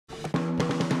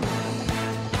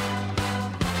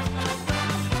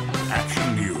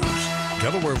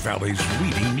Delaware Valley's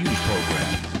leading news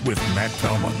program with Matt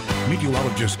Tellman,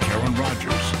 meteorologist Karen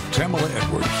Rogers, Tamala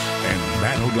Edwards, and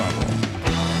Matt O'Donnell.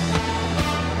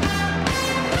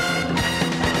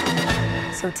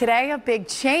 So today, a big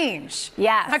change.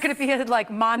 Yes. Not going to be like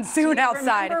monsoon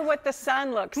outside. Remember what the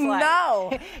sun looks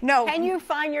like? No. Can you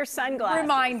find your sunglasses?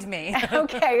 Remind me.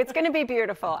 Okay, it's going to be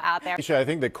beautiful out there. Alicia, I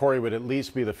think that Corey would at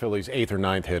least be the Phillies' 8th or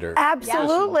 9th hitter.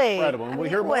 Absolutely. Incredible. And we'll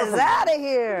hear more was from out of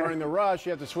here. During the rush, you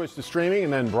have to switch to streaming,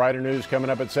 and then brighter news coming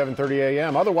up at 7:30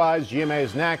 a.m. Otherwise, GMA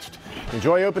is next.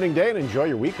 Enjoy opening day and enjoy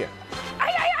your weekend.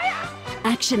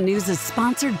 Action News is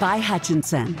sponsored by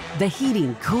Hutchinson, the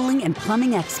heating, cooling, and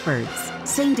plumbing experts.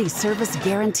 Same-day service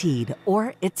guaranteed,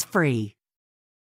 or it's free.